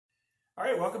All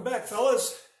right, welcome back,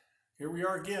 fellas. Here we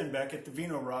are again, back at the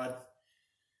Vino rod.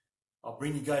 I'll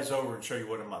bring you guys over and show you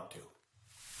what I'm up to.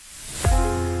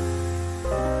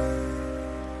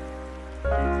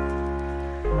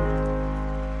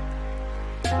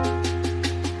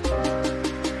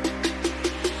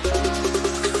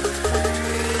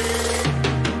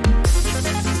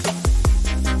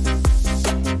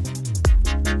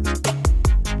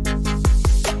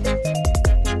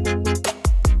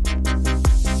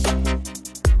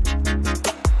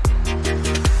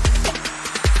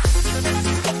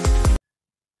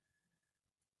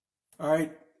 All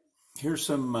right, here's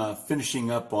some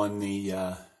finishing up on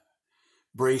the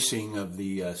bracing of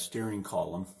the steering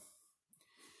column,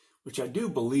 which I do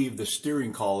believe the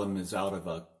steering column is out of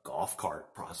a golf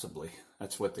cart, possibly.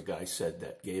 That's what the guy said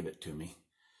that gave it to me.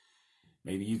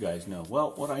 Maybe you guys know.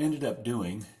 Well, what I ended up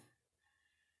doing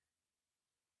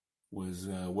was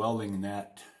welding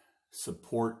that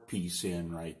support piece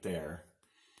in right there,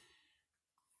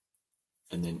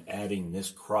 and then adding this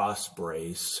cross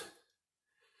brace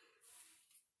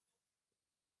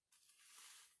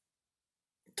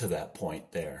to that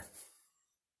point there.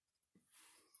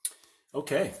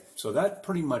 Okay, so that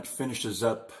pretty much finishes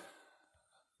up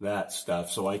that stuff,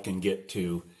 so I can get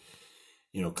to,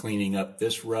 cleaning up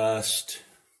this rust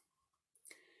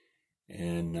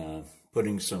and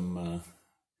putting some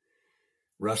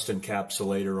rust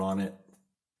encapsulator on it,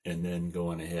 and then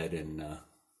going ahead and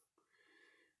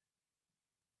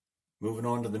moving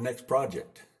on to the next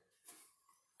project.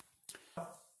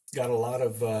 Got a lot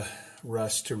of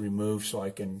rust to remove, so I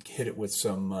can hit it with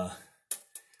some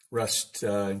rust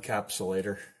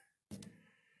encapsulator.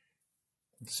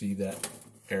 See that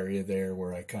area there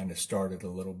where I kind of started a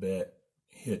little bit,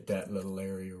 hit that little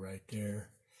area right there.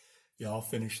 Yeah, I'll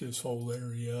finish this whole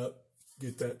area up,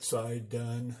 get that side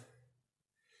done.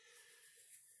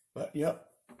 But yep,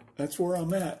 that's where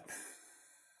I'm at.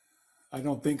 I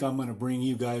don't think I'm going to bring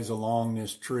you guys along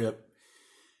this trip.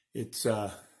 It's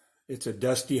a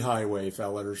dusty highway,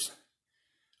 fellers.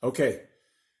 Okay,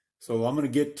 so I'm going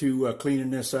to get to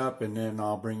cleaning this up, and then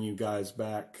I'll bring you guys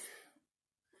back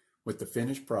with the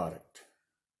finished product.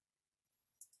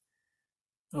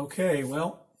 Okay,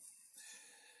 well,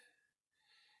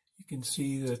 you can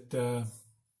see that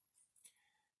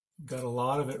got a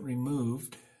lot of it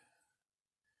removed.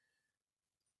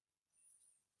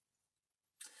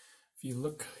 If you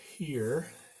look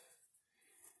here,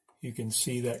 you can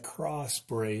see that cross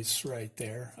brace right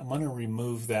there. I'm going to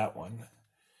remove that one.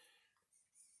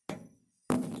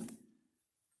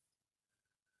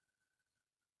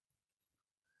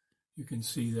 You can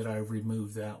see that I've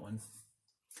removed that one.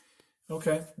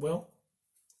 Okay, well,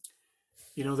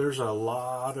 there's a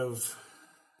lot of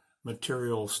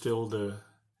material still to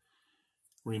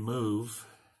remove,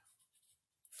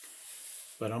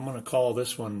 but I'm going to call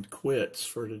this one quits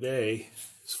for today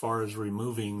as far as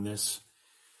removing this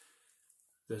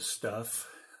stuff.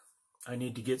 I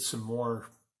need to get some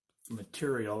more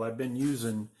material. I've been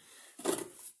using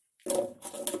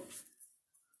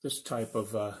this type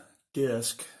of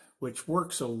disc, which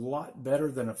works a lot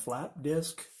better than a flap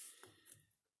disc.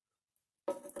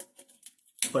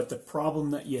 But the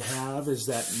problem that you have is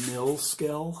that mill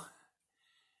scale.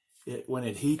 When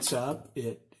it heats up,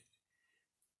 it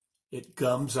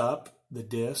gums up the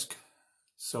disc,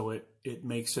 so it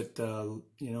makes it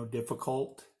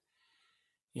difficult.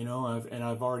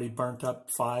 I've already burnt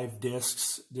up 5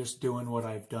 discs just doing what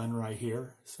I've done right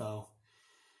here. So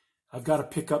I've got to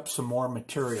pick up some more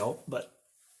material, but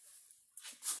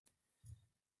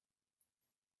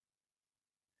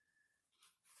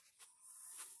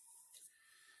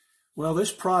well,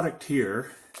 this product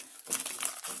here,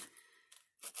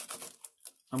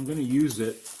 I'm going to use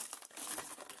it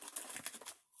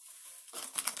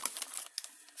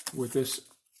with this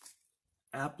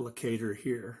applicator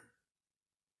here,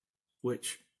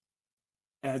 which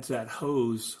adds that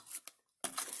hose.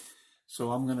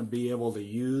 So I'm going to be able to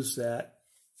use that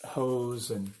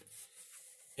hose and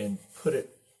put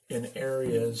it in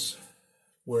areas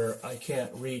where I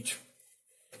can't reach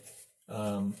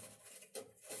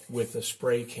with a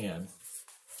spray can,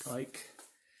 like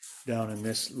down in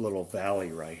this little valley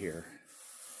right here.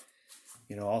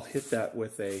 I'll hit that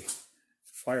with a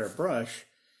fire brush,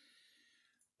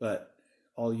 but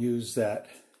I'll use that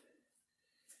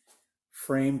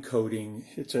frame coating.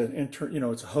 It's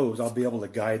it's a hose. I'll be able to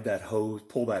guide that hose,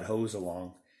 pull that hose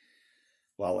along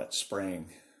while it's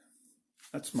spraying.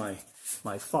 That's my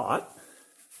thought.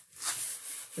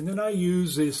 And then I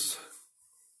use this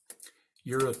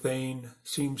urethane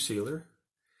seam sealer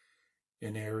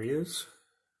in areas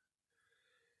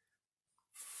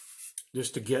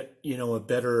just to get, a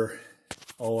better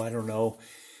I don't know,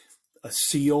 a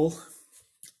seal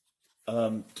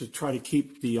to try to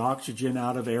keep the oxygen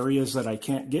out of areas that I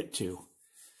can't get to.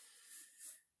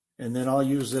 And then I'll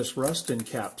use this rust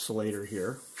encapsulator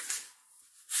here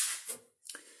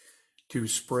to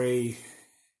spray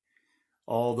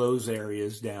all those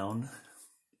areas down.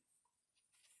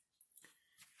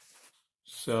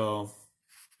 So,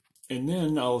 and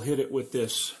then I'll hit it with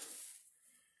this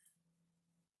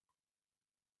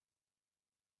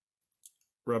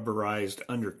rubberized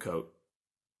undercoat.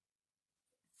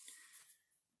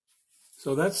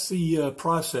 So that's the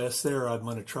process there I'm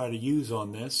going to try to use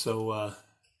on this. So,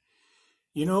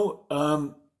 you know,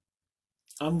 I'm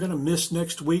going to miss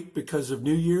next week because of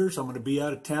New Year's. I'm going to be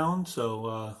out of town,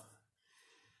 so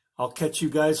I'll catch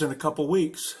you guys in a couple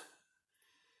weeks.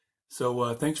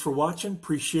 So thanks for watching.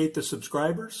 Appreciate the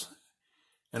subscribers,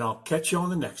 and I'll catch you on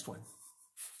the next one.